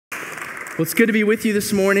Well, it's good to be with you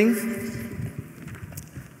this morning.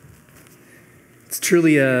 It's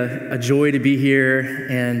truly a joy to be here,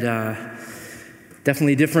 and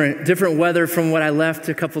definitely different weather from what I left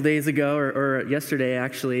a couple days ago, or yesterday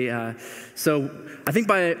actually. So I think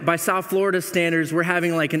by South Florida standards, we're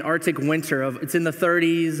having like an Arctic winter. It's in the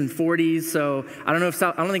 30s and 40s. So I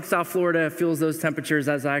don't think South Florida feels those temperatures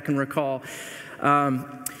as I can recall.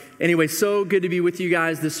 Anyway, so good to be with you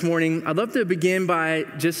guys this morning. I'd love to begin by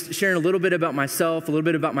just sharing a little bit about myself, a little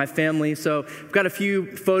bit about my family. So I've got a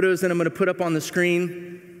few photos that I'm going to put up on the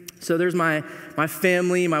screen. So there's my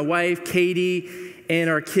family, my wife, Katie, and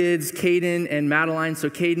our kids, Caden and Madeline.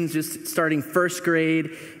 So Caden's just starting first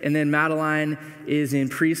grade, and then Madeline is in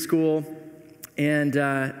preschool. And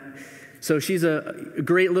so she's a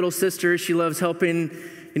great little sister. She loves helping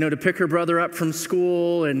to pick her brother up from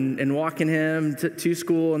school and walking him to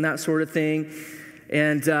school and that sort of thing.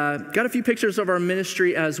 And got a few pictures of our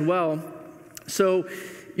ministry as well. So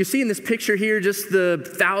you see in this picture here just the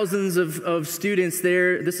thousands of students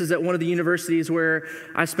there. This is at one of the universities where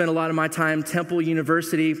I spent a lot of my time, Temple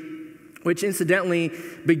University, which incidentally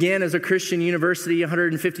began as a Christian university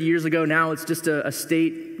 150 years ago. Now it's just a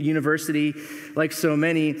state university like so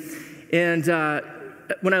many. And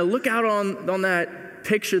when I look out on that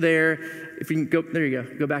picture there, if you can go, there you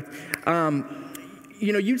go back.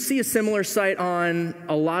 You'd see a similar sight on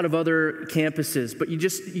a lot of other campuses, but you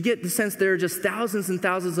get the sense there are just thousands and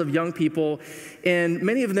thousands of young people, and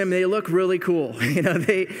many of them, they look really cool.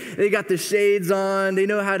 They got the shades on, they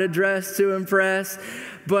know how to dress to impress,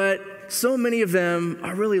 but so many of them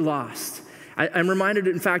are really lost. I'm reminded,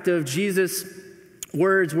 in fact, of Jesus'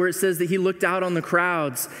 words where it says that he looked out on the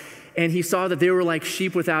crowds and he saw that they were like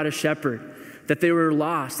sheep without a shepherd, that they were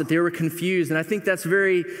lost, that they were confused. And I think that's a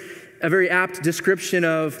very apt description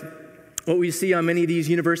of what we see on many of these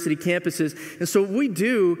university campuses. And so what we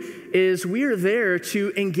do is we are there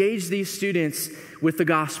to engage these students with the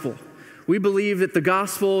gospel. We believe that the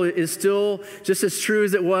gospel is still just as true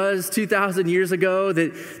as it was 2,000 years ago,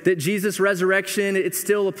 that Jesus' resurrection, it's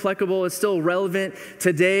still applicable, it's still relevant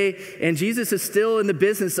today, and Jesus is still in the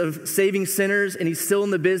business of saving sinners, and he's still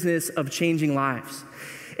in the business of changing lives.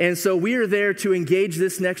 And so we are there to engage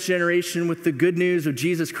this next generation with the good news of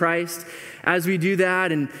Jesus Christ. As we do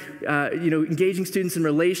that and, engaging students in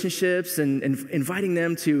relationships and inviting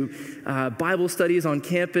them to Bible studies on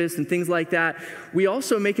campus and things like that, we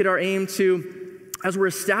also make it our aim to, as we're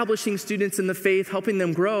establishing students in the faith, helping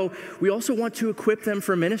them grow, we also want to equip them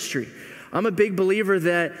for ministry. I'm a big believer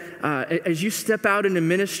that as you step out into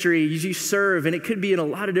ministry, as you serve, and it could be in a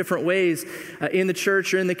lot of different ways in the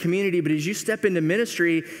church or in the community, but as you step into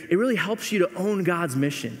ministry, it really helps you to own God's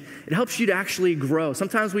mission. It helps you to actually grow.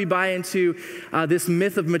 Sometimes we buy into this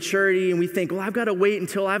myth of maturity and we think, well, I've got to wait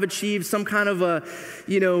until I've achieved some kind of a,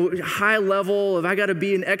 high level of I got to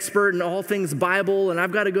be an expert in all things Bible and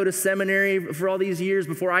I've got to go to seminary for all these years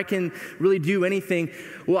before I can really do anything.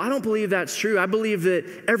 Well, I don't believe that's true. I believe that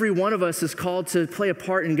every one of us is called to play a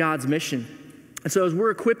part in God's mission. And so as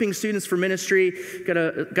we're equipping students for ministry,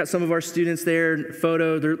 got some of our students there,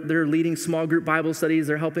 photo, they're leading small group Bible studies,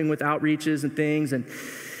 they're helping with outreaches and things.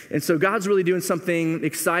 And so God's really doing something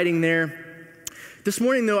exciting there. This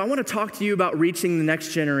morning, though, I want to talk to you about reaching the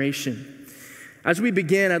next generation. As we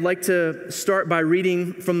begin, I'd like to start by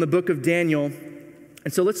reading from the book of Daniel.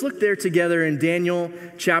 And so let's look there together in Daniel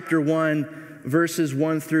chapter 1, verses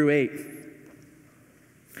 1 through 8. It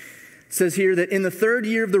says here that in the third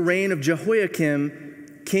year of the reign of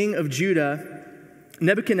Jehoiakim, king of Judah,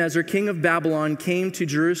 Nebuchadnezzar, king of Babylon, came to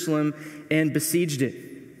Jerusalem and besieged it.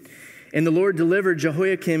 And the Lord delivered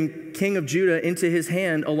Jehoiakim, king of Judah, into his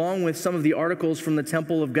hand, along with some of the articles from the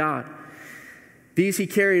temple of God. These he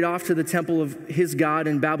carried off to the temple of his God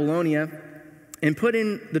in Babylonia and put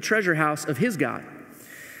in the treasure house of his God.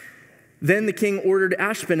 Then the king ordered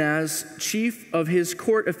Ashpenaz, chief of his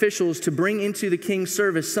court officials, to bring into the king's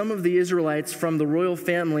service some of the Israelites from the royal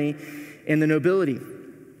family and the nobility.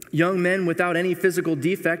 Young men without any physical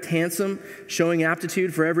defect, handsome, showing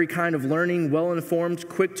aptitude for every kind of learning, well-informed,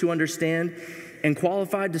 quick to understand, and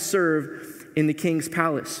qualified to serve in the king's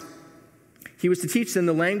palace. He was to teach them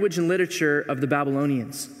the language and literature of the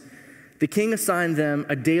Babylonians. The king assigned them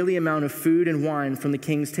a daily amount of food and wine from the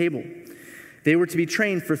king's table. They were to be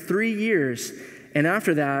trained for 3 years, and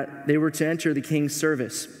after that, they were to enter the king's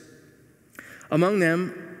service. Among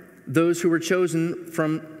them, those who were chosen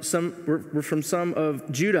were from some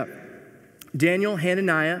of Judah: Daniel,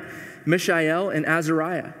 Hananiah, Mishael, and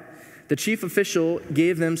Azariah. The chief official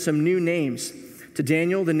gave them some new names. To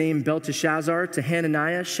Daniel, the name Belteshazzar; to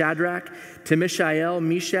Hananiah, Shadrach; to Mishael,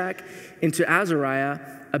 Meshach; and to Azariah,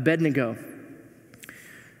 Abednego.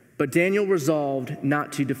 but Daniel resolved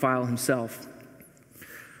not to defile himself.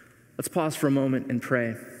 Let's pause for a moment and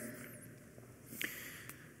pray.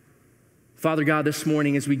 Father God, this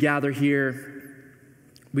morning as we gather here,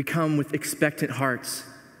 we come with expectant hearts.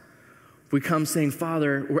 We come saying,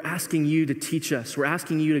 Father, we're asking you to teach us. We're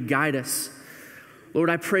asking you to guide us.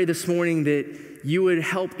 Lord, I pray this morning that you would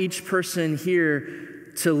help each person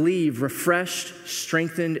here to leave refreshed,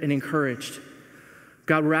 strengthened, and encouraged.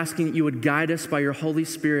 God, we're asking that you would guide us by your Holy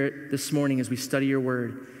Spirit this morning as we study your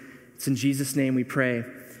word. It's in Jesus' name we pray.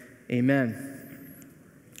 Amen.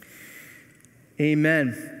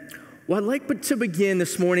 Amen. Well, I'd like to begin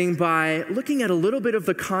this morning by looking at a little bit of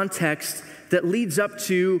the context that leads up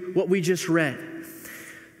to what we just read.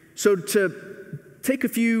 So to take a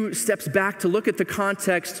few steps back to look at the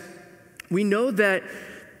context, we know that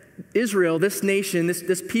Israel, this nation,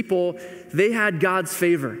 this people, they had God's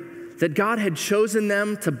favor, that God had chosen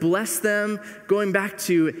them to bless them, going back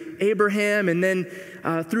to Abraham, and then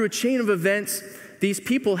through a chain of events, these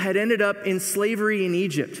people had ended up in slavery in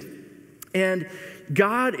Egypt. And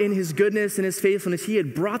God, in his goodness and his faithfulness, he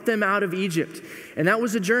had brought them out of Egypt. And that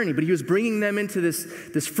was a journey, but he was bringing them into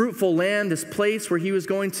this fruitful land, this place where he was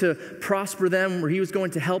going to prosper them, where he was going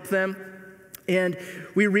to help them. And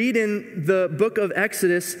we read in the book of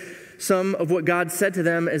Exodus some of what God said to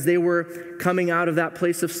them as they were coming out of that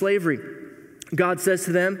place of slavery. God says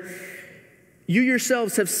to them, "You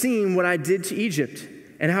yourselves have seen what I did to Egypt,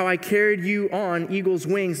 and how I carried you on eagle's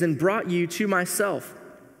wings and brought you to myself.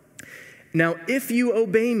 Now, if you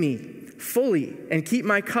obey me fully and keep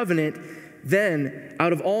my covenant, then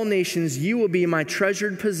out of all nations you will be my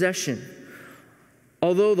treasured possession.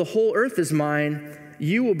 Although the whole earth is mine,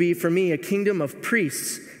 you will be for me a kingdom of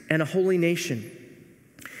priests and a holy nation."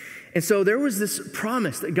 And so there was this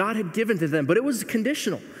promise that God had given to them, but it was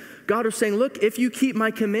conditional. God was saying, look, if you keep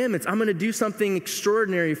my commandments, I'm going to do something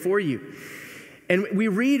extraordinary for you. And we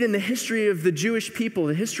read in the history of the Jewish people,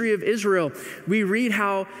 the history of Israel, we read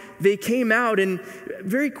how they came out and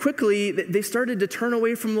very quickly they started to turn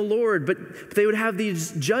away from the Lord, but they would have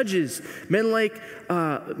these judges, men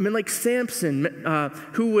like Samson,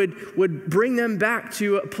 who would bring them back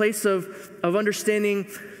to a place of understanding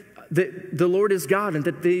that the Lord is God and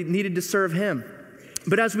that they needed to serve him.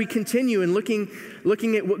 But as we continue and looking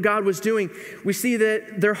at what God was doing, we see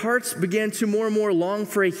that their hearts began to more and more long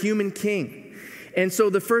for a human king. And so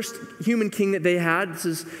the first human king that they had, this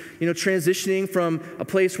is, transitioning from a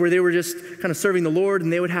place where they were just kind of serving the Lord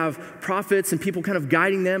and they would have prophets and people kind of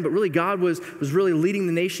guiding them, but really God was really leading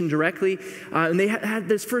the nation directly. And they had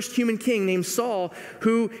this first human king named Saul,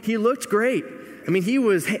 who he looked great. I mean, he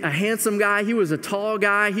was a handsome guy. He was a tall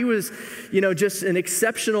guy. He was, just an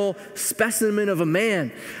exceptional specimen of a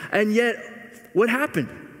man. And yet, what happened?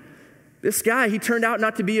 This guy, he turned out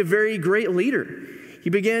not to be a very great leader. He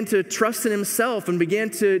began to trust in himself and began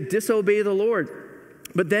to disobey the Lord.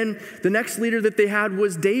 But then the next leader that they had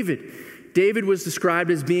was David. David was described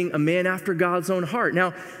as being a man after God's own heart.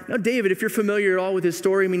 Now David, if you're familiar at all with his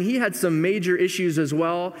story, he had some major issues as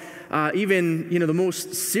well. Even, the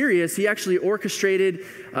most serious, he actually orchestrated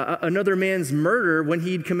another man's murder when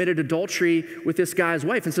he'd committed adultery with this guy's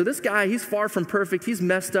wife. And so this guy, he's far from perfect. He's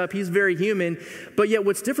messed up. He's very human. But yet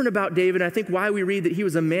what's different about David, and I think why we read that he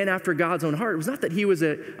was a man after God's own heart, it was not that he was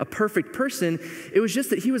a perfect person. It was just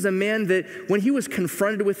that he was a man that when he was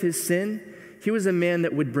confronted with his sin, he was a man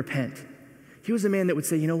that would repent. He was a man that would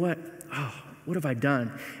say, you know what? Oh, what have I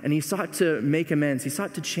done? And he sought to make amends. He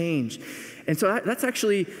sought to change. And so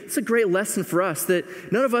it's a great lesson for us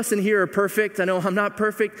that none of us in here are perfect. I know I'm not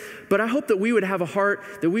perfect, but I hope that we would have a heart,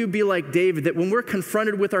 that we would be like David, that when we're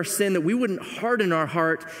confronted with our sin, that we wouldn't harden our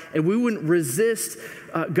heart and we wouldn't resist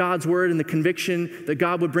God's word and the conviction that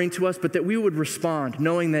God would bring to us, but that we would respond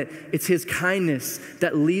knowing that it's his kindness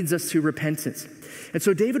that leads us to repentance. And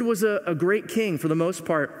so David was a great king for the most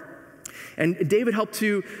part. And David helped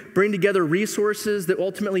to bring together resources that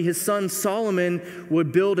ultimately his son Solomon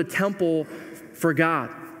would build a temple for God.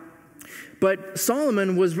 But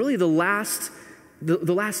Solomon was really the last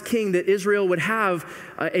king that Israel would have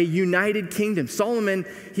a united kingdom. Solomon,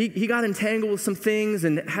 he got entangled with some things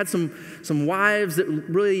and had some wives that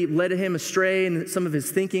really led him astray in some of his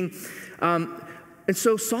thinking. And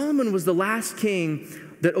so Solomon was the last king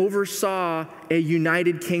that oversaw a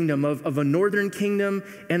united kingdom of a northern kingdom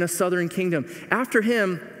and a southern kingdom. After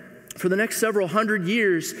him, for the next several hundred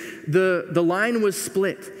years, the line was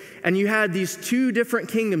split. And you had these two different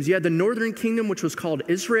kingdoms. You had the northern kingdom, which was called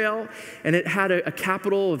Israel, and it had a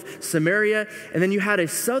capital of Samaria. And then you had a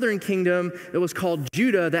southern kingdom that was called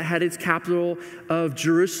Judah that had its capital of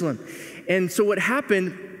Jerusalem. And so what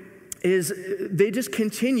happened is they just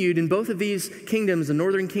continued in both of these kingdoms, the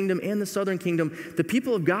northern kingdom and the southern kingdom. The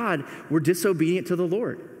people of God were disobedient to the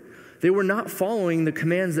Lord. They were not following the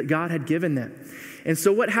commands that God had given them. And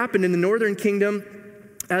so what happened in the northern kingdom,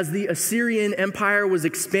 as the Assyrian Empire was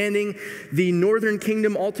expanding, the northern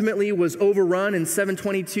kingdom ultimately was overrun in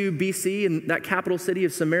 722 BC, and that capital city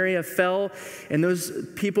of Samaria fell, and those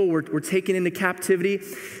people were taken into captivity.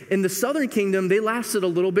 In the southern kingdom, they lasted a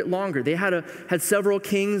little bit longer. They had several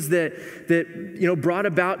kings that brought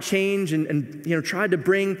about change and tried to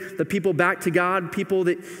bring the people back to God, people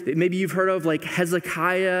that maybe you've heard of, like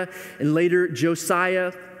Hezekiah and later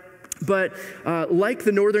Josiah. But like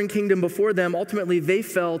the northern kingdom before them, ultimately they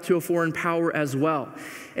fell to a foreign power as well.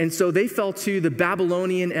 And so they fell to the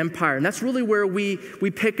Babylonian Empire. And that's really where we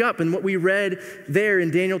pick up. And what we read there in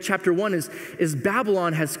Daniel chapter 1 is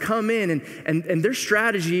Babylon has come in and their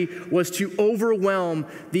strategy was to overwhelm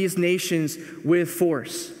these nations with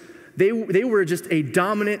force. They were just a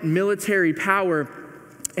dominant military power.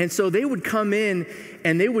 And so they would come in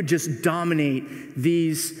and they would just dominate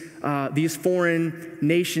these foreign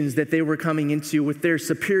nations that they were coming into with their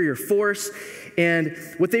superior force. And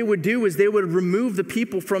what they would do is they would remove the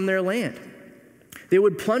people from their land. They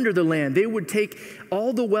would plunder the land. They would take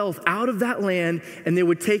all the wealth out of that land and they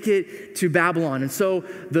would take it to Babylon. And so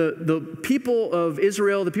the people of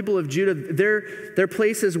Israel, the people of Judah, their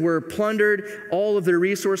places were plundered. All of their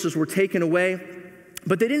resources were taken away.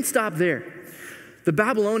 But they didn't stop there. The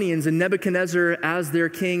Babylonians and Nebuchadnezzar as their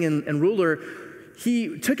king and ruler,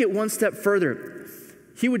 he took it one step further.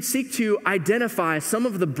 He would seek to identify some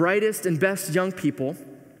of the brightest and best young people,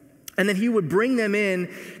 and then he would bring them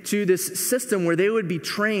in to this system where they would be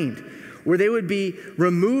trained, where they would be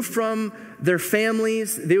removed from their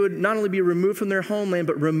families. They would not only be removed from their homeland,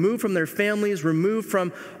 but removed from their families, removed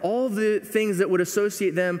from all the things that would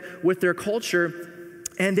associate them with their culture,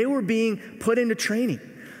 and they were being put into training.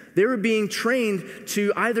 They were being trained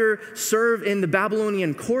to either serve in the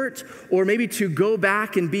Babylonian court or maybe to go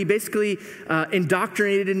back and be basically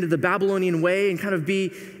indoctrinated into the Babylonian way and kind of be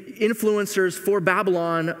influencers for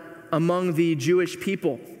Babylon among the Jewish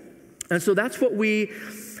people. And so that's what we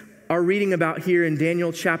are reading about here in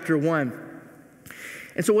Daniel chapter 1.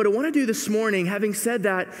 And so what I want to do this morning, having said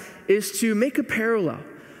that, is to make a parallel.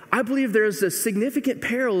 I believe there's a significant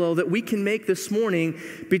parallel that we can make this morning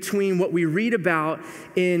between what we read about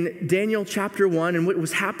in Daniel chapter 1 and what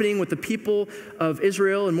was happening with the people of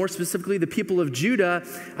Israel, and more specifically the people of Judah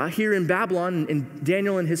here in Babylon, and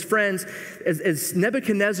Daniel and his friends. As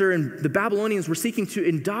Nebuchadnezzar and the Babylonians were seeking to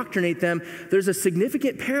indoctrinate them, there's a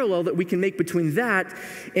significant parallel that we can make between that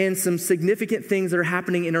and some significant things that are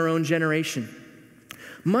happening in our own generation.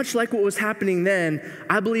 Much like what was happening then,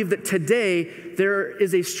 I believe that today there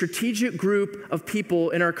is a strategic group of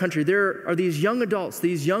people in our country. There are these young adults,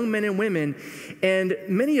 these young men and women, and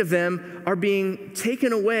many of them are being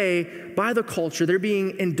taken away by the culture. They're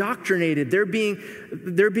being indoctrinated. They're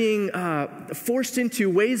being forced into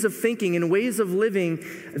ways of thinking and ways of living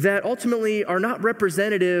that ultimately are not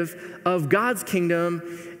representative of God's kingdom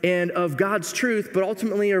and of God's truth, but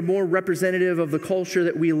ultimately are more representative of the culture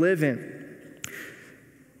that we live in.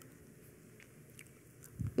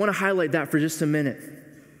 I want to highlight that for just a minute.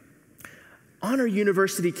 On our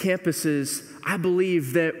university campuses, I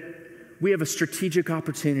believe that we have a strategic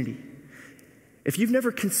opportunity. If you've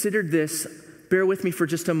never considered this, bear with me for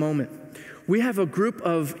just a moment. We have a group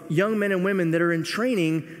of young men and women that are in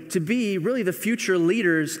training to be really the future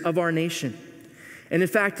leaders of our nation. And in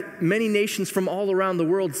fact, many nations from all around the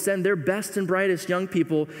world send their best and brightest young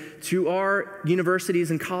people to our universities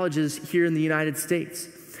and colleges here in the United States.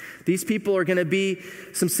 These people are going to be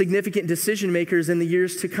some significant decision makers in the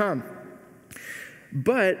years to come.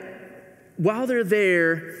 But while they're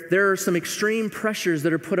there are some extreme pressures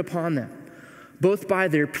that are put upon them, both by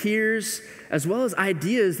their peers as well as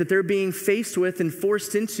ideas that they're being faced with and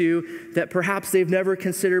forced into that perhaps they've never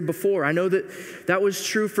considered before. I know that was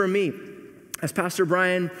true for me. As Pastor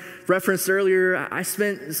Brian referenced earlier, I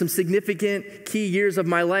spent some significant key years of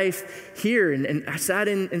my life here, and I sat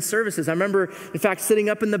in services. I remember, in fact, sitting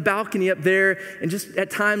up in the balcony up there and just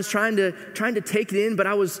at times trying to take it in. But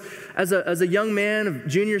I was, as a young man, of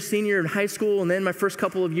junior, senior in high school, and then my first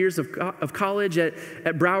couple of years of college at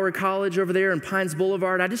Broward College over there in Pines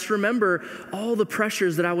Boulevard, I just remember all the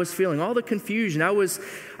pressures that I was feeling, all the confusion. I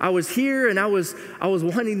was here and I was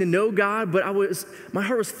wanting to know God, but my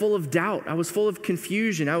heart was full of doubt. I was full of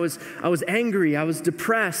confusion. I was angry. I was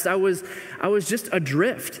depressed. I was just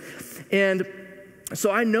adrift. And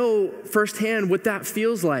so I know firsthand what that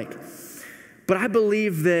feels like. But I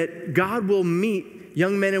believe that God will meet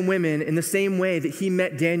young men and women in the same way that he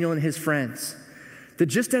met Daniel and his friends. that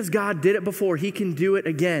just as God did it before, he can do it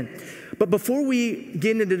again. But before we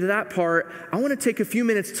get into that part, I want to take a few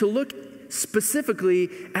minutes to look specifically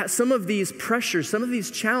at some of these pressures, some of these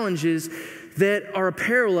challenges that are a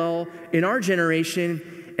parallel in our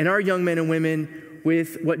generation and our young men and women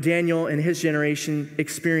with what Daniel and his generation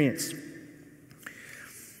experienced.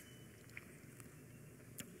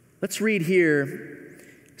 Let's read here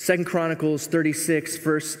 2 Chronicles 36,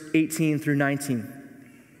 verse 18 through 19.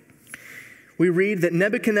 We read that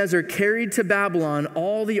Nebuchadnezzar carried to Babylon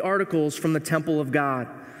all the articles from the temple of God,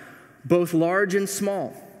 both large and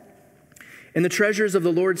small, and the treasures of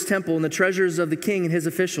the Lord's temple and the treasures of the king and his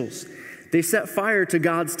officials. They set fire to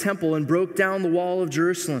God's temple and broke down the wall of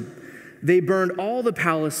Jerusalem. They burned all the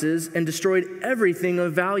palaces and destroyed everything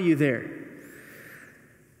of value there.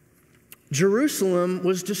 Jerusalem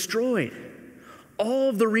was destroyed. All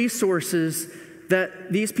of the resources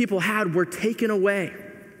that these people had were taken away.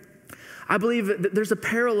 I believe that there's a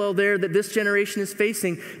parallel there that this generation is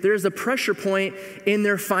facing. There is a pressure point in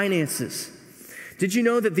their finances. Did you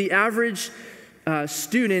know that the average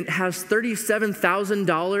student has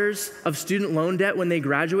 $37,000 of student loan debt when they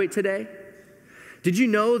graduate today? Did you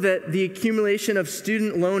know that the accumulation of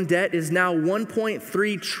student loan debt is now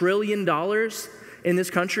 $1.3 trillion in this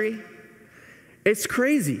country? It's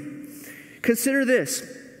crazy. Consider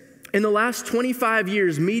this. In the last 25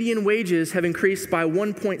 years, median wages have increased by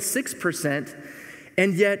 1.6%,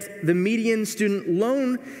 and yet the median student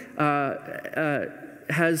loan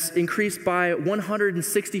has increased by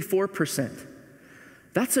 164%.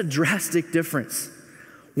 That's a drastic difference.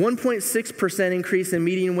 1.6% increase in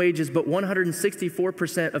median wages, but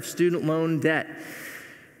 164% of student loan debt.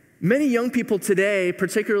 Many young people today,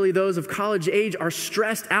 particularly those of college age, are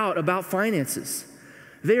stressed out about finances.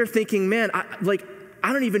 They are thinking, man,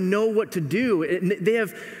 I don't even know what to do. They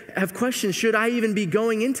have questions, should I even be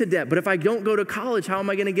going into debt? But if I don't go to college, how am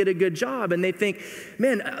I going to get a good job? And they think,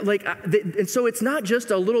 man, and so it's not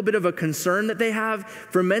just a little bit of a concern that they have.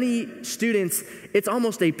 For many students, it's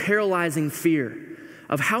almost a paralyzing fear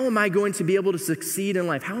of how am I going to be able to succeed in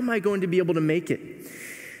life? How am I going to be able to make it?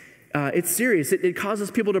 It's serious. It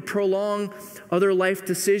causes people to prolong other life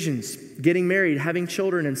decisions, getting married, having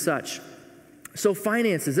children and such. So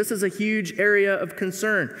finances, this is a huge area of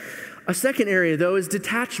concern. A second area, though, is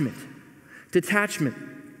detachment. Detachment.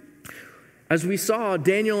 As we saw,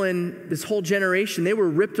 Daniel and this whole generation, they were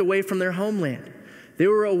ripped away from their homeland. They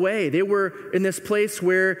were away. They were in this place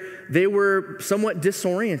where they were somewhat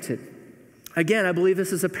disoriented. Again, I believe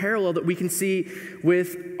this is a parallel that we can see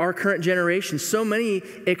with our current generation. So many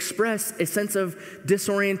express a sense of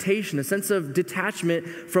disorientation, a sense of detachment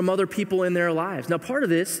from other people in their lives. Now, part of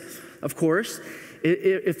this, of course,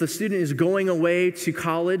 if the student is going away to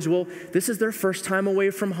college, well, this is their first time away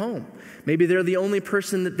from home. Maybe they're the only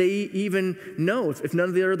person that they even know, if none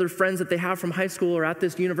of the other friends that they have from high school are at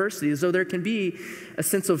this university. So there can be a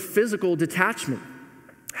sense of physical detachment.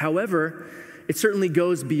 However, it certainly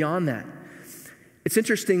goes beyond that. It's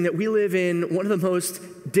interesting that we live in one of the most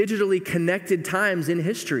digitally connected times in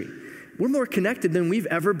history. We're more connected than we've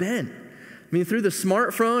ever been. I mean, through the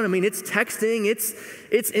smartphone, it's texting,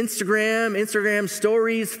 it's Instagram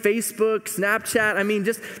stories, Facebook, Snapchat.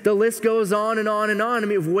 Just the list goes on and on and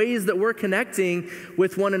on. Of ways that we're connecting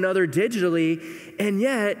with one another digitally. And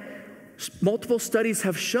yet, multiple studies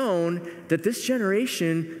have shown that this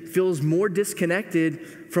generation feels more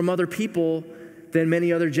disconnected from other people than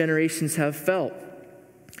many other generations have felt.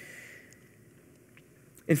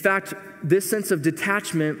 In fact, this sense of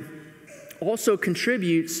detachment also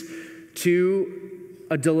contributes to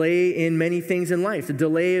a delay in many things in life, a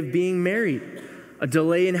delay of being married, a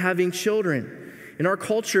delay in having children. In our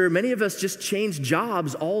culture, many of us just change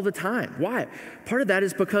jobs all the time. Why? Part of that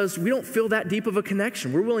is because we don't feel that deep of a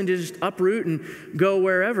connection. We're willing to just uproot and go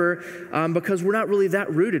wherever because we're not really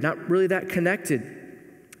that rooted, not really that connected.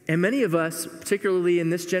 And many of us, particularly in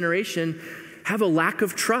this generation, have a lack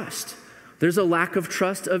of trust. There's a lack of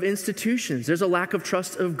trust of institutions. There's a lack of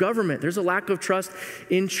trust of government. There's a lack of trust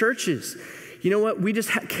in churches. You know what? We just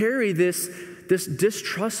carry this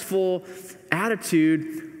distrustful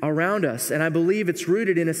attitude around us, and I believe it's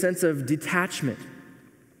rooted in a sense of detachment.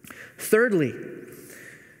 Thirdly,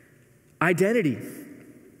 identity.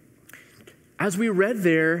 As we read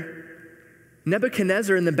there,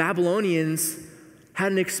 Nebuchadnezzar and the Babylonians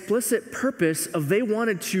had an explicit purpose of they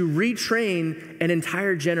wanted to retrain an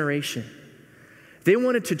entire generation. They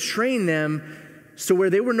wanted to train them so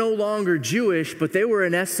where they were no longer Jewish, but they were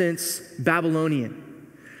in essence Babylonian.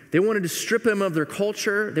 They wanted to strip them of their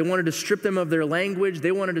culture. They wanted to strip them of their language.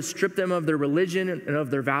 They wanted to strip them of their religion and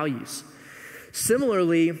of their values.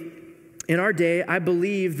 Similarly, in our day, I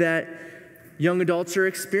believe that young adults are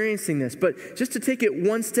experiencing this. But just to take it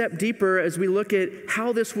one step deeper, as we look at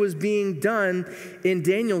how this was being done in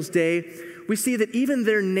Daniel's day, we see that even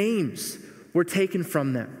their names were taken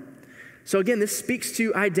from them. So again, this speaks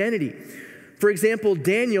to identity. For example,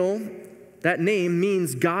 Daniel, that name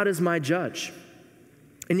means God is my judge.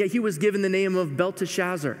 And yet he was given the name of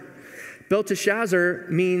Belteshazzar. Belteshazzar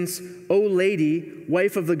means, O lady,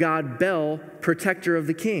 wife of the god Bel, protector of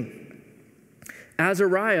the king.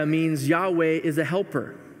 Azariah means Yahweh is a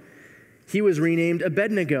helper. He was renamed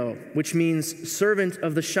Abednego, which means servant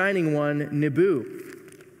of the shining one, Nebu.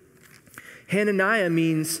 Hananiah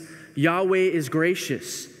means Yahweh is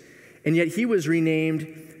gracious. And yet he was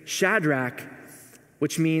renamed Shadrach,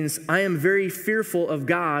 which means I am very fearful of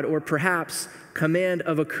God, or perhaps command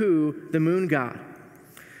of Aku, the moon god.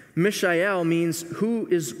 Mishael means who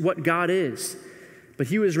is what God is, but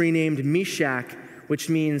he was renamed Meshach, which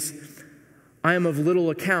means I am of little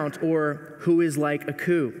account, or who is like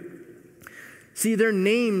Aku. See, their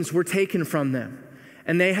names were taken from them,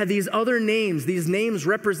 and they had these other names, these names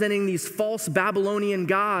representing these false Babylonian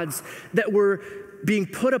gods that were being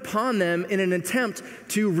put upon them in an attempt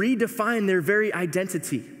to redefine their very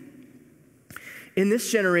identity. In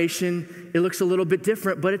this generation, it looks a little bit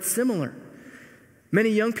different, but it's similar. Many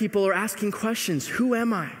young people are asking questions. Who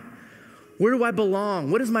am I? Where do I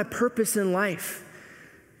belong? What is my purpose in life?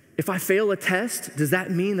 If I fail a test, does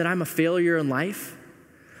that mean that I'm a failure in life?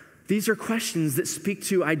 These are questions that speak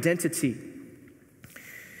to identity.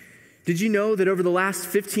 Did you know that over the last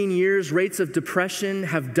 15 years, rates of depression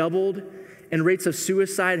have doubled and rates of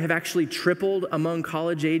suicide have actually tripled among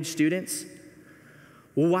college-age students?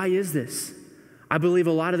 Well, why is this? I believe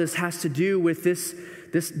a lot of this has to do with this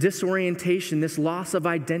disorientation, this loss of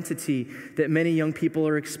identity that many young people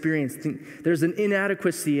are experiencing. There's an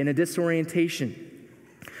inadequacy and a disorientation.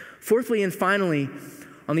 Fourthly and finally,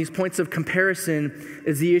 on these points of comparison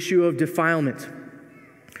is the issue of defilement.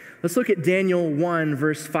 Let's look at Daniel 1,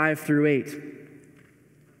 verse 5 through 8.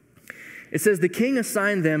 It says, the king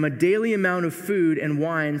assigned them a daily amount of food and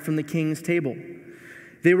wine from the king's table.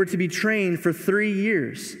 They were to be trained for 3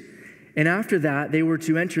 years, and after that they were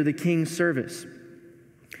to enter the king's service.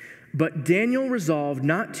 But Daniel resolved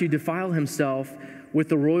not to defile himself with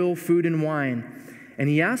the royal food and wine, and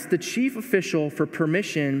he asked the chief official for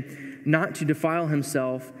permission not to defile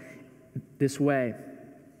himself this way.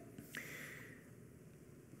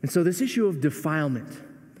 And so this issue of defilement.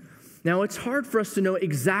 Now, it's hard for us to know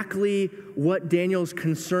exactly what Daniel's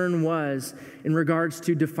concern was in regards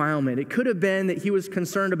to defilement. It could have been that he was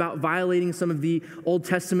concerned about violating some of the Old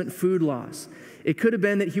Testament food laws. It could have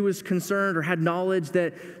been that he was concerned or had knowledge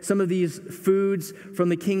that some of these foods from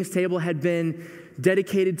the king's table had been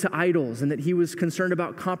dedicated to idols and that he was concerned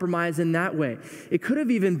about compromise in that way. It could have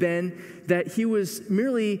even been that he was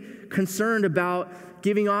merely concerned about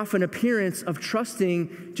giving off an appearance of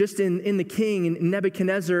trusting just in the king and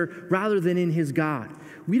Nebuchadnezzar rather than in his God.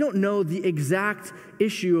 We don't know the exact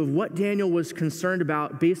issue of what Daniel was concerned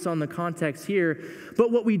about based on the context here,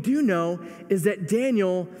 but what we do know is that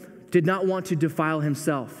Daniel did not want to defile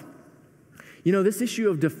himself. You know, this issue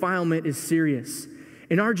of defilement is serious.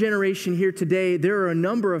 In our generation here today, there are a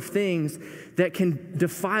number of things that can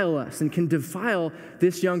defile us and can defile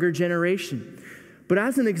this younger generation. But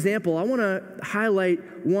as an example, I want to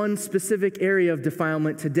highlight one specific area of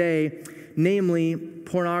defilement today, namely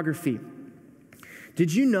pornography.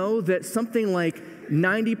 Did you know that something like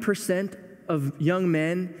 90% of young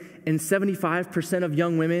men and 75% of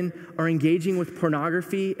young women are engaging with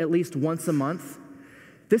pornography at least once a month?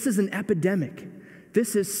 This is an epidemic.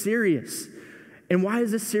 This is serious. And why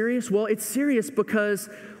is this serious? Well, it's serious because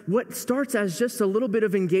what starts as just a little bit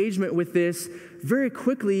of engagement with this very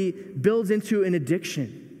quickly builds into an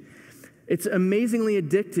addiction. It's amazingly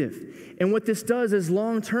addictive. And what this does is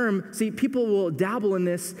long-term, see, people will dabble in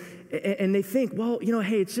this and they think, well, you know,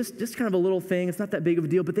 hey, it's just kind of a little thing. It's not that big of a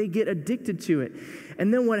deal, but they get addicted to it.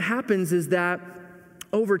 And then what happens is that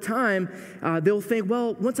over time, they'll think,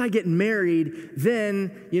 well, once I get married,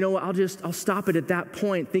 then, you know, I'll stop it at that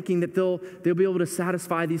point, thinking that they'll be able to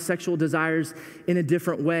satisfy these sexual desires in a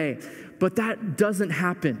different way. But that doesn't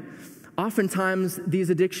happen. Oftentimes, these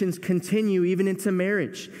addictions continue even into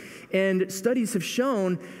marriage. And studies have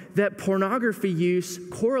shown that pornography use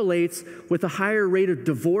correlates with a higher rate of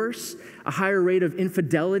divorce, a higher rate of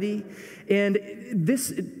infidelity, and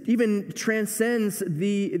this even transcends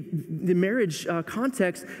the marriage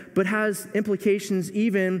context, but has implications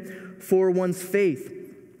even for one's faith.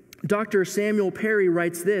 Dr. Samuel Perry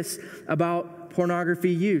writes this about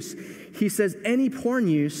pornography use. He says, any porn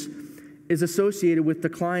use is associated with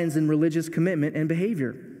declines in religious commitment and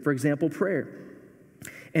behavior, for example, prayer.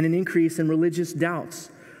 and an increase in religious doubts.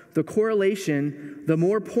 The correlation, the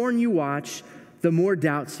more porn you watch, the more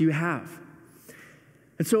doubts you have.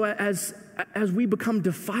 And so as we become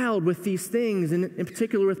defiled with these things, and in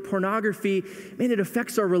particular with pornography, man, it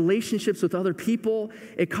affects our relationships with other people.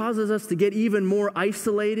 It causes us to get even more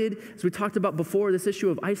isolated, as we talked about before, this issue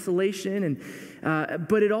of isolation.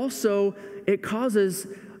 But it causes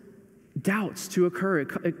doubts to occur.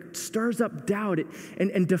 It stirs up doubt.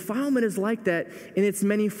 And defilement is like that in its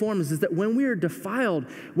many forms, is that when we are defiled,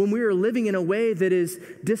 when we are living in a way that is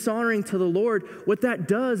dishonoring to the Lord, what that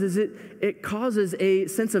does is it causes a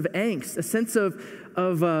sense of angst, a sense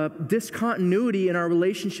of discontinuity in our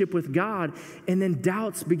relationship with God, and then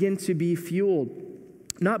doubts begin to be fueled.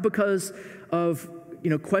 Not because of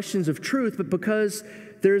questions of truth, but because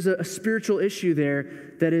there's a spiritual issue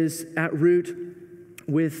there that is at root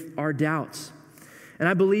with our doubts. And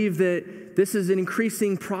I believe that this is an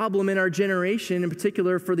increasing problem in our generation, in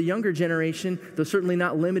particular for the younger generation, though certainly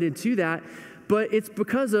not limited to that. But it's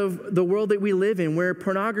because of the world that we live in, where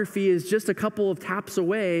pornography is just a couple of taps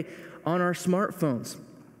away on our smartphones.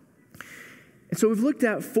 And so we've looked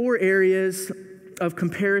at 4 areas of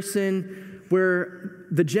comparison where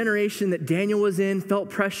the generation that Daniel was in felt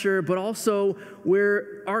pressure, but also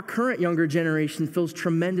where our current younger generation feels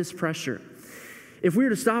tremendous pressure. If we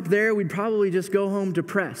were to stop there, we'd probably just go home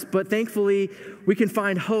depressed. But thankfully, we can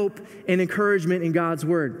find hope and encouragement in God's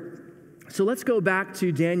word. So let's go back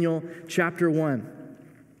to Daniel chapter 1.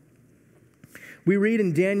 We read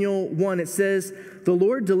in Daniel 1, it says, "The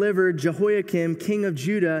Lord delivered Jehoiakim, king of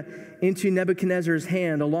Judah, into Nebuchadnezzar's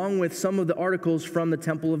hand, along with some of the articles from the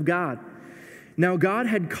temple of God. Now God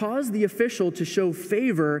had caused the official to show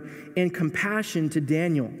favor and compassion to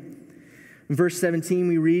Daniel." In verse 17,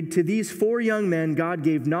 we read, "To these 4 young men God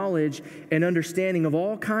gave knowledge and understanding of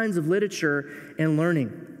all kinds of literature and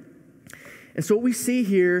learning." And so what we see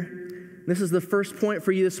here, this is the first point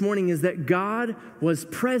for you this morning, is that God was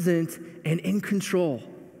present and in control.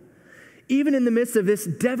 Even in the midst of this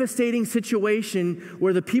devastating situation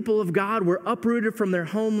where the people of God were uprooted from their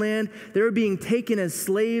homeland, they were being taken as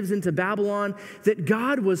slaves into Babylon, that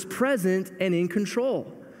God was present and in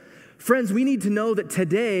control. Friends, we need to know that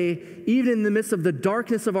today, even in the midst of the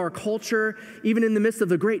darkness of our culture, even in the midst of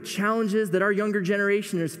the great challenges that our younger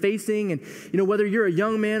generation is facing, and whether you're a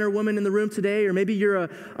young man or woman in the room today, or maybe you're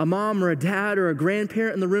a mom or a dad or a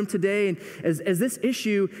grandparent in the room today, and as this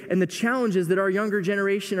issue and the challenges that our younger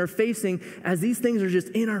generation are facing, as these things are just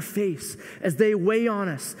in our face, as they weigh on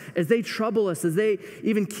us, as they trouble us, as they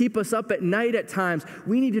even keep us up at night at times,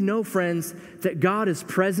 we need to know, friends, that God is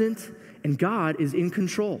present and God is in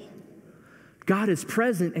control. God is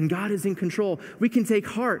present and God is in control. We can take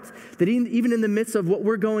heart that even in the midst of what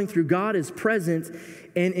we're going through, God is present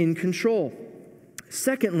and in control.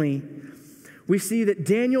 Secondly, we see that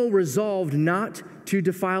Daniel resolved not to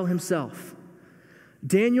defile himself.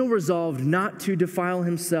 Daniel resolved not to defile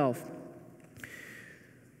himself.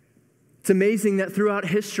 It's amazing that throughout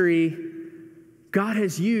history, God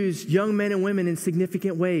has used young men and women in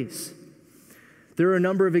significant ways. There are a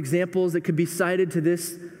number of examples that could be cited to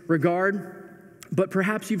this regard. But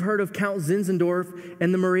perhaps you've heard of Count Zinzendorf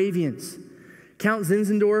and the Moravians. Count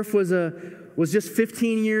Zinzendorf was just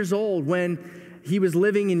 15 years old when he was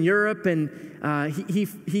living in Europe, and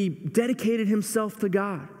he dedicated himself to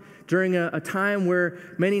God during a time where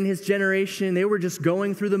many in his generation, they were just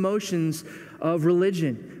going through the motions of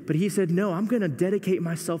religion. But he said, "No, I'm going to dedicate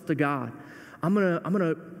myself to God. I'm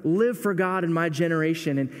gonna live for God in my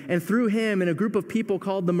generation." And through him and a group of people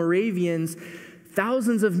called the Moravians,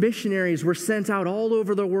 thousands of missionaries were sent out all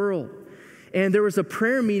over the world. And there was a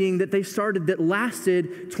prayer meeting that they started that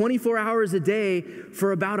lasted 24 hours a day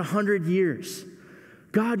for about 100 years.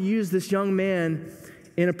 God used this young man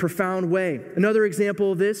in a profound way. Another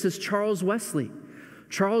example of this is Charles Wesley.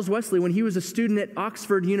 Charles Wesley, when he was a student at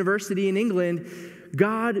Oxford University in England,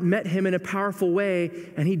 God met him in a powerful way,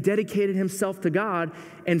 and he dedicated himself to God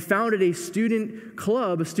and founded a student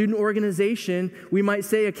club, a student organization, we might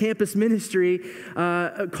say a campus ministry,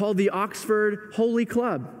 called the Oxford Holy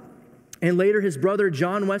Club. And later his brother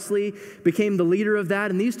John Wesley became the leader of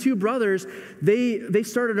that. And these 2 brothers, they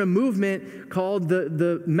started a movement called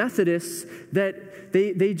the Methodists that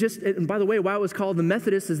they just, and by the way, why it was called the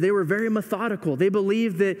Methodists is they were very methodical. They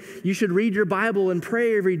believed that you should read your Bible and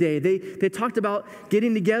pray every day. They talked about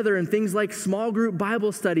getting together and things like small group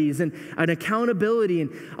Bible studies and accountability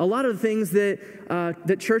and a lot of the things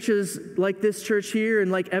that churches like this church here and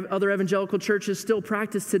like other evangelical churches still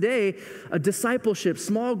practice today, discipleship,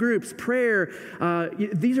 small groups, prayer.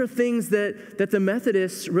 These are things that the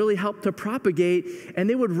Methodists really helped to propagate, and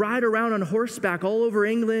they would ride around on horseback all over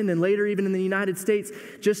England and later even in the United States,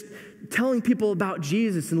 just telling people about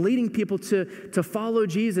Jesus and leading people to follow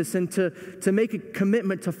Jesus and to make a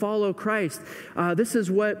commitment to follow Christ. This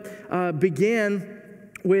is what began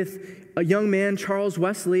with a young man, Charles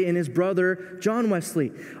Wesley, and his brother, John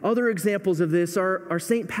Wesley. Other examples of this are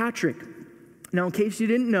St. Patrick. Now, in case you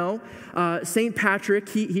didn't know, St. Patrick,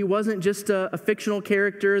 he wasn't just a fictional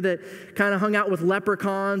character that kind of hung out with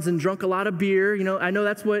leprechauns and drunk a lot of beer. You know, I know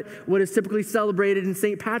that's what is typically celebrated in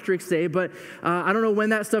St. Patrick's Day, but I don't know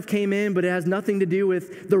when that stuff came in, but it has nothing to do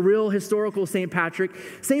with the real historical St. Patrick.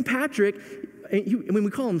 St. Patrick, we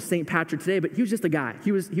call him St. Patrick today, but he was just a guy.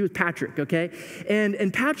 He was Patrick, okay?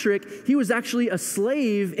 And Patrick, he was actually a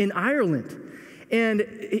slave in Ireland. And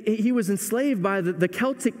he was enslaved by the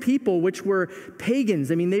Celtic people, which were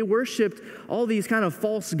pagans. I mean, they worshipped all these kind of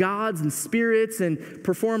false gods and spirits and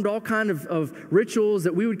performed all kind of rituals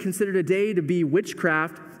that we would consider today to be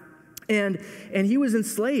witchcraft. And he was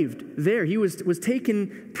enslaved there. He was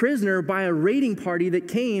taken prisoner by a raiding party that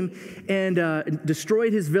came and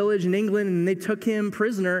destroyed his village in England, and they took him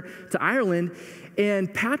prisoner to Ireland.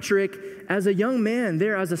 And Patrick, as a young man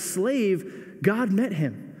there, as a slave, God met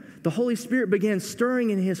him. The Holy Spirit began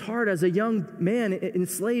stirring in his heart as a young man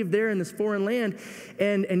enslaved there in this foreign land,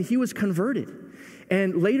 and he was converted.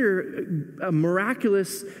 And later, a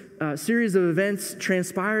miraculous series of events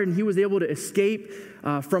transpired, and he was able to escape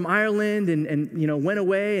from Ireland and went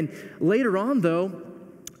away. And later on, though,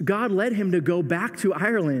 God led him to go back to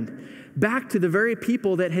Ireland, back to the very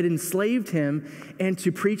people that had enslaved him, and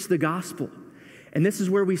to preach the gospel. And this is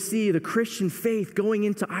where we see the Christian faith going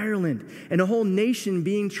into Ireland and a whole nation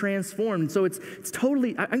being transformed. So it's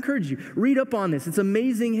totally, I encourage you, read up on this. It's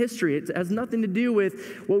amazing history. It has nothing to do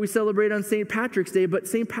with what we celebrate on St. Patrick's Day, but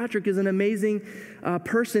St. Patrick is an amazing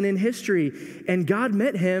person in history. And God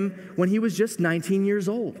met him when he was just 19 years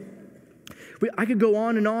old. I could go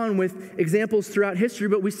on with examples throughout history,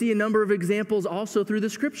 but we see a number of examples also through the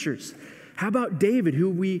scriptures. How about David, who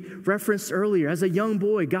we referenced earlier? As a young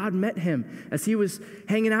boy, God met him as he was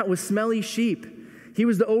hanging out with smelly sheep. He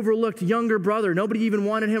was the overlooked younger brother. Nobody even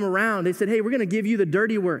wanted him around. They said, hey, we're going to give you the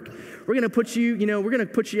dirty work. We're going to put you, we're going to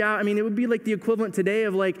put you out. I mean, it would be like the equivalent today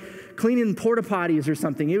of like cleaning porta potties or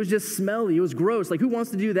something. It was just smelly. It was gross. Like, who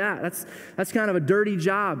wants to do that? That's kind of a dirty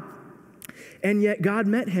job. And yet God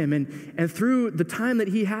met him, and through the time that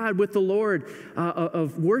he had with the Lord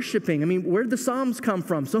of worshiping, I mean, where did the Psalms come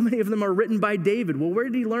from? So many of them are written by David. Well, where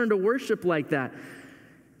did he learn to worship like that?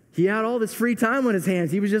 He had all this free time on his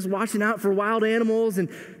hands. He was just watching out for wild animals and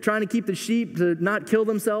trying to keep the sheep to not kill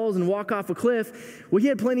themselves and walk off a cliff. Well, he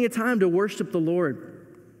had plenty of time to worship the Lord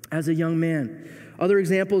as a young man. Other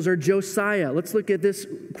examples are Josiah. Let's look at this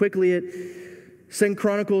quickly at 2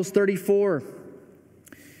 Chronicles 34.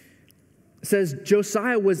 It says,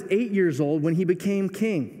 Josiah was 8 years old when he became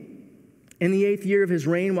king. In the 8th year of his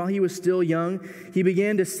reign, while he was still young, he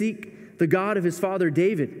began to seek the God of his father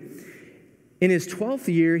David. In his 12th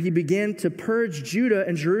year, he began to purge Judah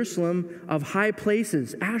and Jerusalem of high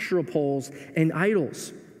places, Asherah poles, and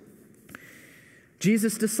idols.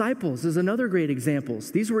 Jesus' disciples is another great example.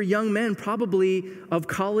 These were young men, probably of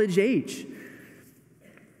college age.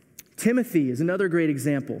 Timothy is another great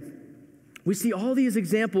example. We see all these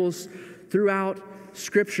examples throughout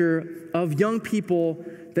Scripture of young people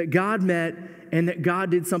that God met and that God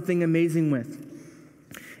did something amazing with.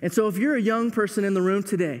 And so if you're a young person in the room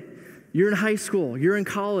today, you're in high school, you're in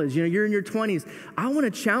college, you're in your 20s, I want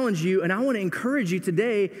to challenge you and I want to encourage you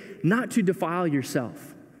today not to defile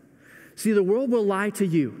yourself. See, the world will lie to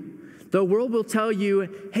you. The world will tell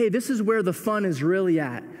you, hey, this is where the fun is really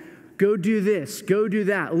at. Go do this, go do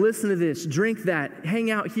that, listen to this, drink that, hang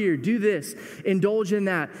out here, do this, indulge in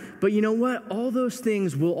that. But you know what? All those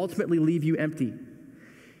things will ultimately leave you empty.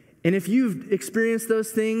 And if you've experienced those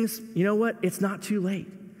things, you know what? It's not too late.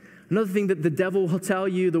 Another thing that the devil will tell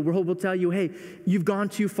you, the world will tell you, hey, you've gone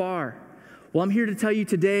too far. Well, I'm here to tell you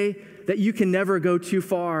today that you can never go too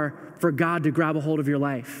far for God to grab a hold of your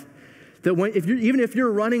life. That even if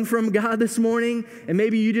you're running from God this morning, and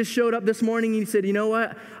maybe you just showed up this morning and you said, you know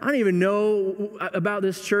what, I don't even know about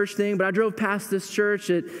this church thing, but I drove past this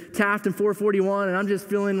church at Taft and 441, and I'm just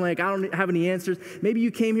feeling like I don't have any answers. Maybe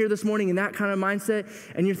you came here this morning in that kind of mindset,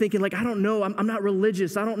 and you're thinking like, I don't know, I'm not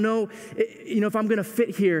religious. I don't know, if I'm going to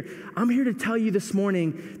fit here. I'm here to tell you this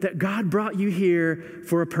morning that God brought you here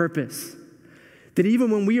for a purpose. That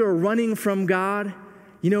even when we are running from God,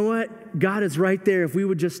 you know what? God is right there if we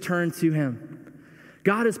would just turn to Him.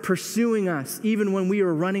 God is pursuing us even when we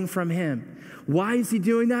are running from Him. Why is He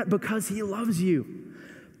doing that? Because He loves you.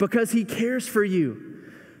 because he cares for you,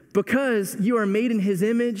 because you are made in his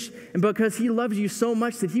image, and because he loves you so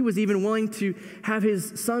much that he was even willing to have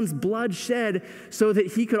his son's blood shed so that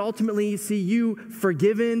he could ultimately see you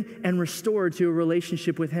forgiven and restored to a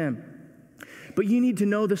relationship with him. But you need to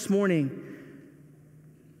know this morning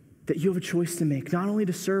that you have a choice to make, not only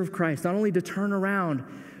to serve Christ, not only to turn around,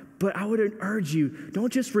 but I would urge you,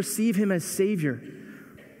 don't just receive him as Savior,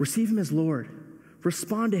 receive him as Lord.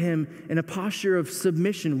 Respond to him in a posture of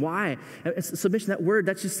submission. Why? Submission, that word,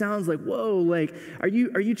 that just sounds like, whoa, like, are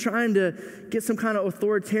you trying to get some kind of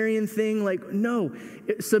authoritarian thing? Like, no.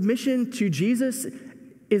 Submission to Jesus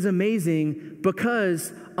is amazing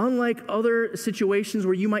because unlike other situations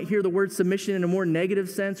where you might hear the word submission in a more negative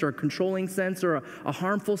sense or a controlling sense or a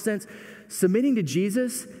harmful sense, submitting to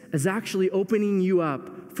Jesus is actually opening you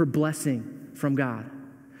up for blessing from God.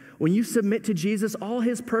 When you submit to Jesus, all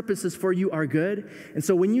his purposes for you are good. And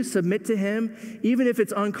so when you submit to him, even if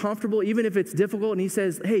it's uncomfortable, even if it's difficult, and he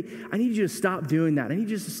says, hey, I need you to stop doing that. I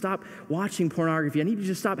need you to stop watching pornography. I need you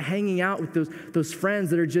to stop hanging out with those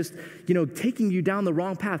friends that are just, taking you down the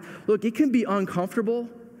wrong path. Look, it can be uncomfortable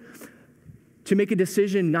to make a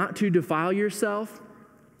decision not to defile yourself.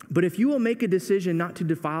 But if you will make a decision not to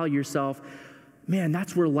defile yourself, man,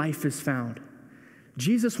 that's where life is found.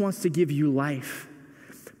 Jesus wants to give you life.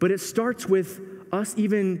 But it starts with us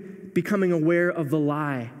even becoming aware of the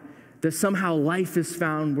lie that somehow life is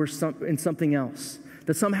found in something else,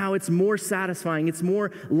 that somehow it's more satisfying, it's more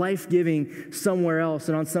life-giving somewhere else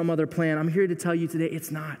and on some other plan. I'm here to tell you today, it's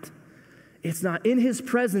not. It's not. In his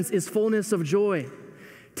presence is fullness of joy.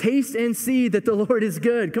 Taste and see that the Lord is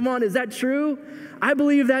good. Come on, is that true? I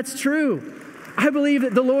believe that's true. I believe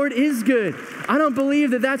that the Lord is good. I don't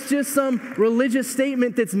believe that that's just some religious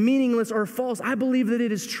statement that's meaningless or false. I believe that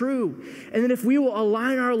it is true. And that if we will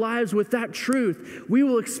align our lives with that truth, we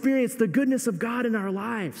will experience the goodness of God in our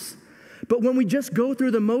lives. But when we just go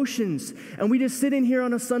through the motions and we just sit in here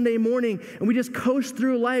on a Sunday morning and we just coast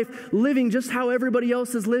through life living just how everybody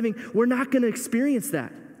else is living, we're not going to experience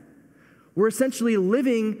that. We're essentially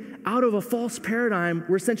living out of a false paradigm.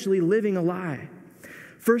 We're essentially living a lie.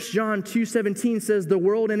 1 John 2:17 says, the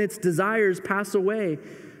world and its desires pass away,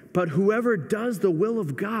 but whoever does the will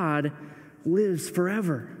of God lives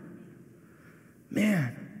forever.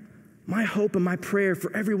 Man, my hope and my prayer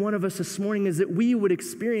for every one of us this morning is that we would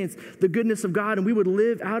experience the goodness of God and we would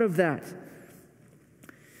live out of that.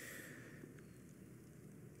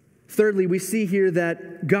 Thirdly, we see here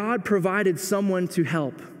that God provided someone to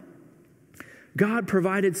help. God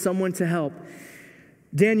provided someone to help.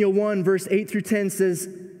 Daniel 1, verse 8 through 10 says,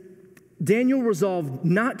 Daniel resolved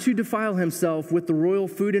not to defile himself with the royal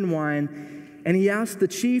food and wine, and he asked the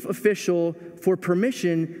chief official for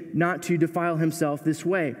permission not to defile himself this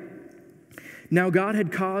way. Now God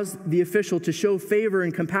had caused the official to show favor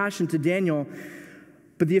and compassion to Daniel,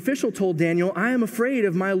 but the official told Daniel, I am afraid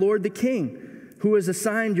of my lord the king, who has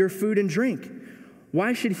assigned your food and drink.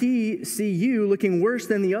 Why should he see you looking worse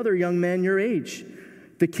than the other young men your age?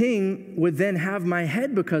 The king would then have my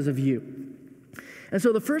head because of you. And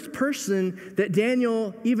so the first person that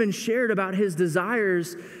Daniel even shared about his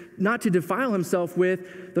desires not to defile himself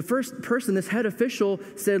with, the first person, this head official,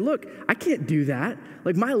 said, look, I can't do that.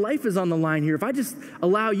 Like, my life is on the line here. If I just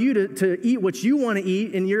allow you to eat what you want to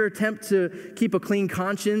eat in your attempt to keep a clean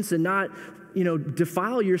conscience and not,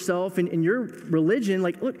 defile yourself in your religion,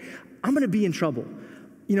 like, look, I'm going to be in trouble.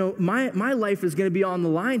 My life is going to be on the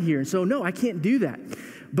line here. And so, no, I can't do that.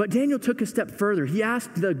 But Daniel took a step further. He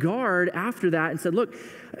asked the guard after that and said, look,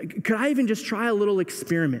 could I even just try a little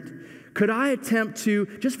experiment? Could I attempt to,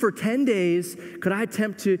 just for 10 days, could I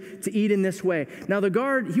attempt to eat in this way? Now, the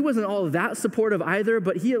guard, he wasn't all that supportive either,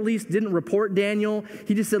 but he at least didn't report Daniel.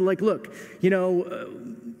 He just said, like, look,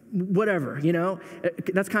 whatever,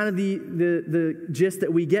 That's kind of the gist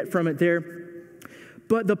that we get from it there.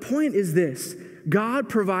 But the point is this. God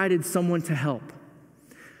provided someone to help.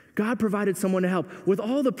 God provided someone to help. With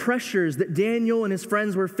all the pressures that Daniel and his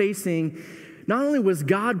friends were facing, not only was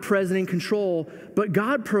God present in control, but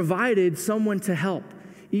God provided someone to help,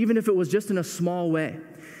 even if it was just in a small way.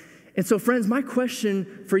 And so, friends, my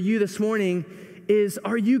question for you this morning is,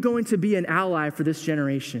 are you going to be an ally for this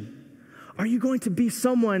generation? Are you going to be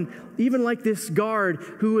someone, even like this guard,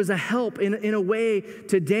 who was a help in a way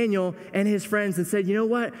to Daniel and his friends and said, you know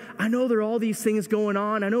what? I know there are all these things going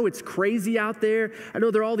on. I know it's crazy out there. I know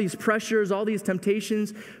there are all these pressures, all these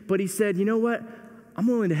temptations. But he said, you know what? I'm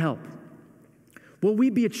willing to help. Will we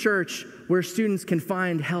be a church where students can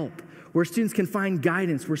find help, where students can find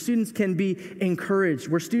guidance, where students can be encouraged,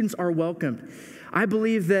 where students are welcomed? I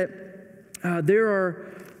believe that there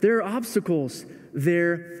are obstacles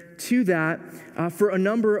there to that for a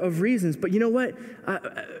number of reasons. But you know what?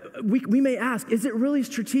 We may ask, is it really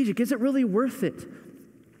strategic? Is it really worth it?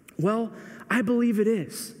 Well, I believe it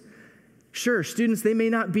is. Sure, students, they may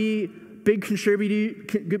not be big contributors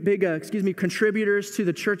to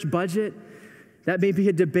the church budget. That may be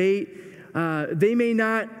a debate. They may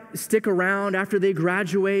not stick around after they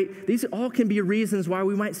graduate. These all can be reasons why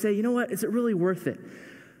we might say, you know what, is it really worth it?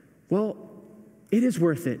 Well, it is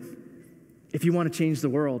worth it if you want to change the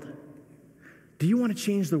world. Do you want to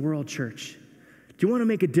change the world, church? Do you want to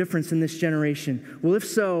make a difference in this generation? Well, if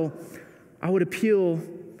so, I would appeal,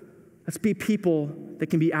 let's be people that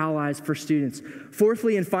can be allies for students.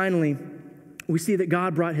 Fourthly and finally, we see that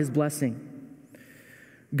God brought his blessing.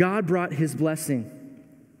 God brought his blessing.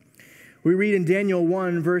 We read in Daniel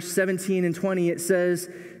 1, verse 17 and 20, it says,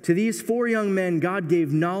 "To these 4 young men, God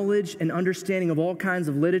gave knowledge and understanding of all kinds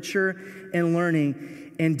of literature and learning,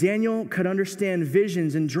 and Daniel could understand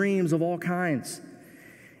visions and dreams of all kinds.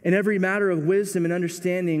 In every matter of wisdom and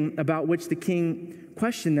understanding about which the king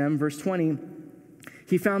questioned them," verse 20,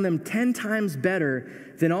 "he found them 10 times better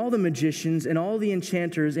than all the magicians and all the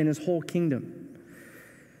enchanters in his whole kingdom."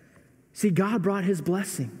 See, God brought his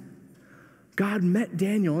blessing. God met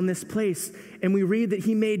Daniel in this place, and we read that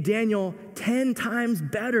he made Daniel 10 times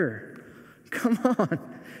better. Come on,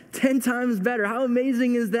 10 times better. How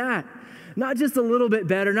amazing is that? Not just a little bit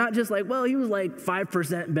better, not just like, well, he was like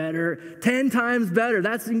 5% better, 10 times better.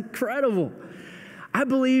 That's incredible. I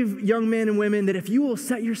believe, young men and women, that if you will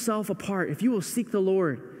set yourself apart, if you will seek the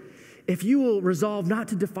Lord, if you will resolve not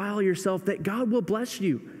to defile yourself, that God will bless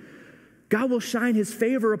you. God will shine his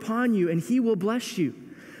favor upon you, and he will bless you.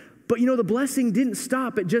 But you know, the blessing didn't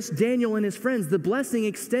stop at just Daniel and his friends. The blessing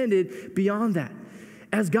extended beyond that.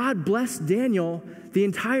 As God blessed Daniel, the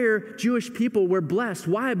entire Jewish people were blessed.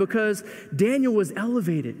 Why? Because Daniel was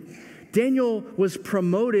elevated. Daniel was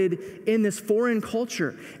promoted in this foreign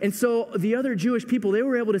culture. And so the other Jewish people, they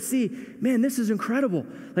were able to see, man, this is incredible.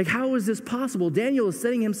 Like, how is this possible? Daniel is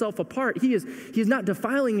setting himself apart. He's not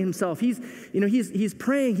defiling himself. He's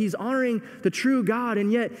praying, he's honoring the true God.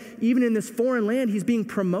 And yet, even in this foreign land, he's being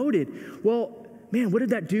promoted. Well, man, what did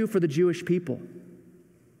that do for the Jewish people?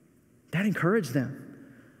 That encouraged them.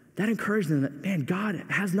 That encouraged them that, man, God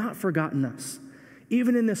has not forgotten us.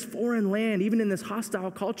 Even in this foreign land, even in this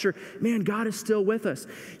hostile culture, man, God is still with us.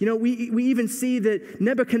 You know, we even see that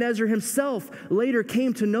Nebuchadnezzar himself later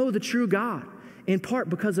came to know the true God, in part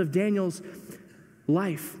because of Daniel's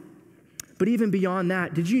life. But even beyond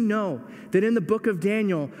that, did you know that in the book of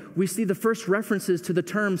Daniel, we see the first references to the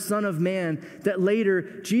term Son of Man that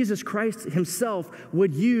later Jesus Christ himself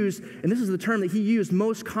would use, and this is the term that he used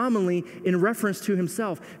most commonly in reference to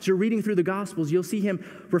himself. As you're reading through the Gospels, you'll see him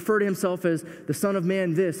refer to himself as the Son of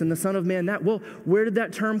Man this and the Son of Man that. Well, where did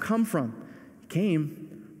that term come from? It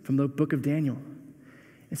came from the book of Daniel.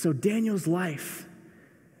 And so Daniel's life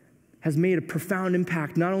has made a profound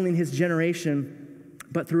impact, not only in his generation,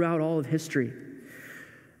 but throughout all of history.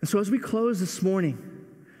 And so as we close this morning,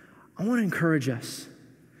 I want to encourage us.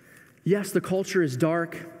 Yes, the culture is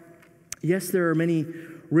dark. Yes, there are many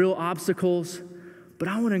real obstacles, but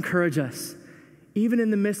I want to encourage us. Even in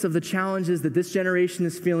the midst of the challenges that this generation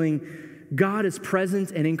is feeling, God is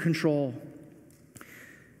present and in control.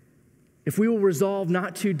 If we will resolve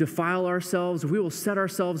not to defile ourselves, if we will set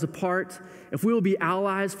ourselves apart, if we will be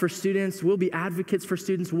allies for students, we'll be advocates for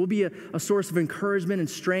students, we'll be a source of encouragement and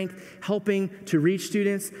strength, helping to reach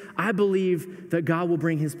students, I believe that God will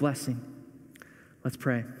bring his blessing. Let's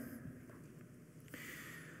pray.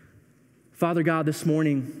 Father God, this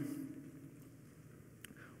morning,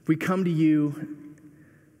 we come to you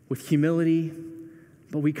with humility,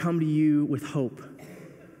 but we come to you with hope,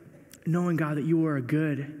 knowing, God, that you are a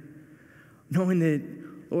good, knowing that,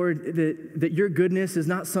 Lord, that your goodness is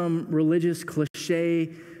not some religious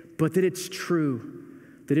cliche, but that it's true,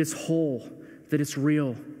 that it's whole, that it's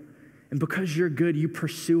real. And because you're good, you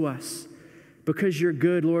pursue us. Because you're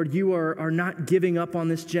good, Lord, you are not giving up on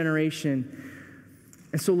this generation.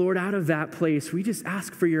 And so, Lord, out of that place, we just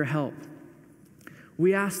ask for your help.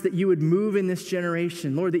 We ask that you would move in this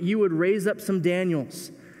generation, Lord, that you would raise up some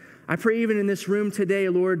Daniels. I pray even in this room today,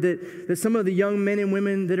 Lord, that some of the young men and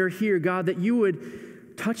women that are here, God, that you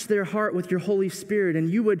would touch their heart with your Holy Spirit and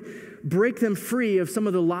you would break them free of some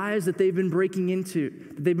of the lies that they've been breaking into,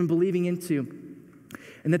 that they've been believing into,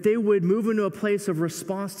 and that they would move into a place of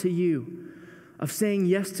response to you, of saying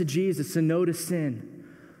yes to Jesus and no to sin,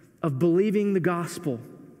 of believing the gospel.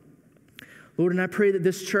 Lord, and I pray that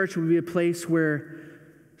this church will be a place where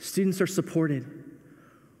students are supported,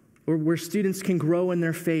 or where students can grow in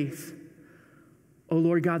their faith. Oh,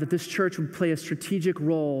 Lord God, that this church would play a strategic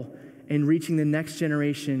role in reaching the next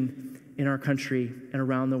generation in our country and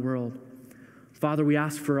around the world. Father, we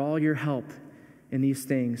ask for all your help in these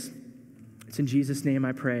things. It's in Jesus' name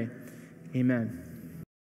I pray. Amen.